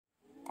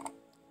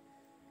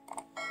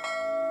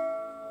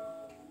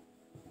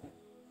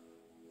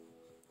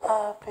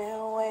I've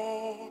been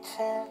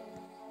waiting,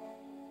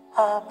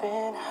 I've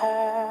been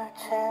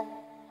hurting,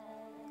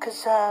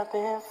 'cause I've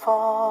been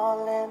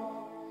falling.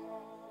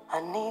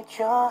 I need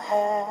your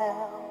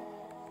help.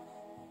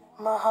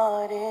 My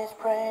heart is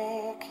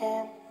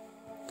breaking,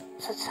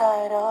 so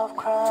tired of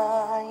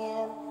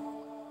crying.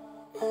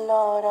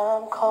 Lord,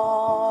 I'm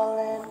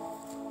calling,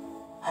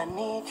 I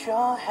need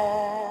your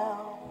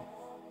help.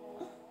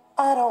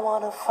 I don't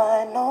wanna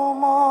fight no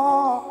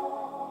more,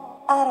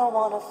 I don't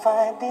wanna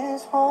fight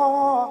this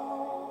war.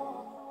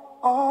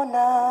 Oh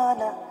na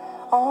na,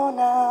 oh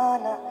na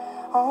na,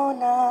 oh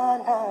na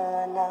na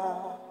na.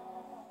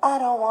 I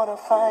don't wanna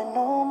fight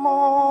no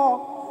more,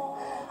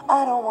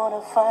 I don't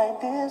wanna fight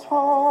this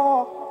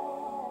war.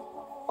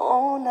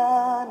 Oh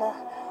na na,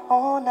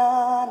 oh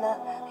na na,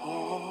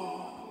 yeah.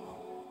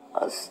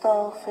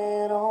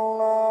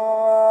 Astaghfirullah.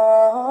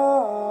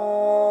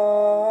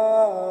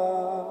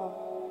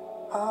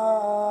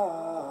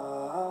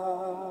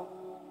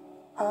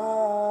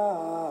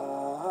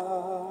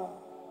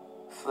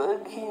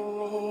 Forgive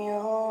me,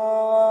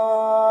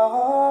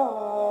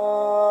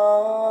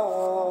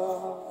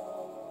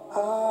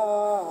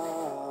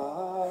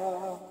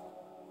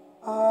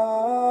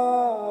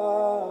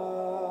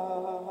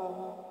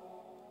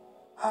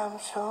 I'm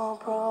so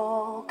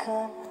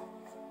broken,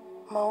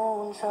 my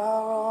wounds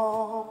are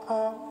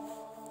open,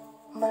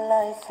 my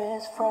life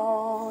is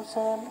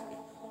frozen,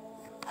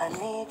 I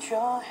need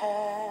your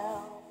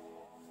help.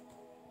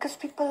 'Cause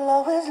people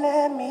always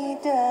let me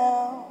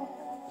down,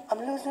 I'm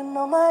losing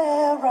all my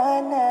air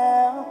right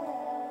now,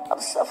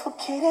 I'm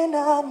suffocating,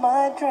 I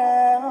might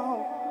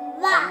drown.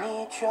 I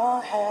need your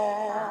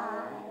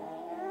help.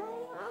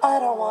 I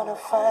don't wanna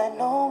fight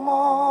no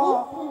more,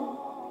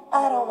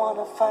 I don't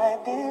wanna fight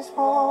this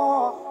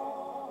war.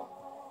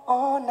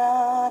 Oh na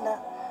na,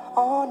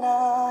 oh na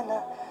na,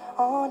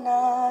 oh na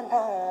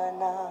na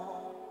na.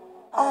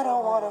 I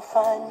don't wanna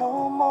fight no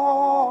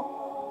more,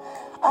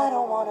 I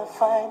don't wanna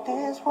fight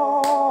this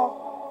war.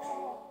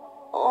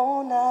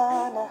 Oh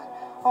na na,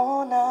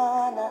 oh na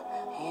na,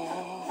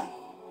 yeah.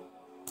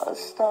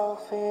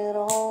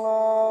 Astaghfirullah.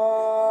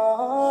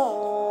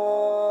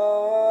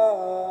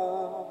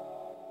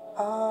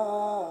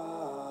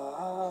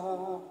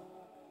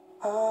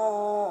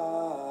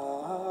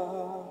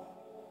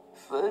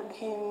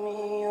 Forgive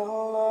me,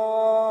 Allah.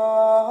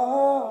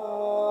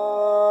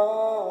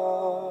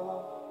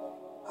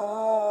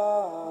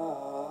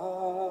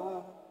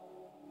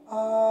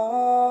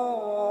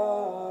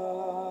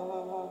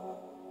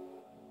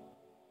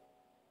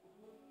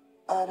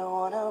 I don't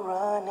wanna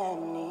run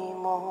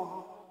anymore.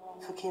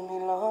 Forgive me,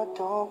 Lord,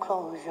 don't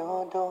close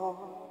your door.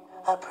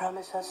 I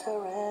promise I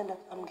surrender,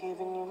 I'm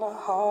giving you my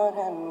heart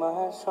and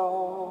my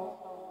soul.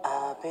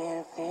 I've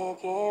been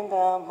thinking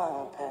about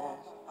my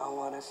past, I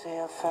wanna say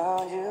I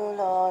found you,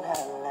 Lord,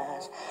 at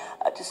last.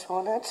 I just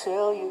wanna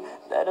tell you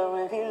that I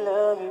really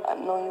love you, I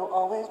know you'll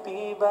always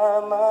be by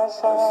my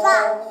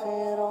side.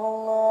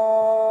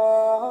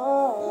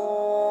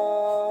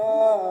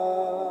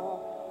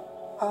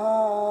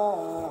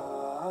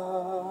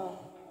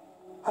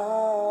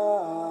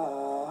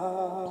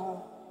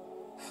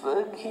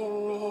 Forgive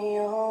me,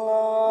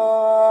 Allah.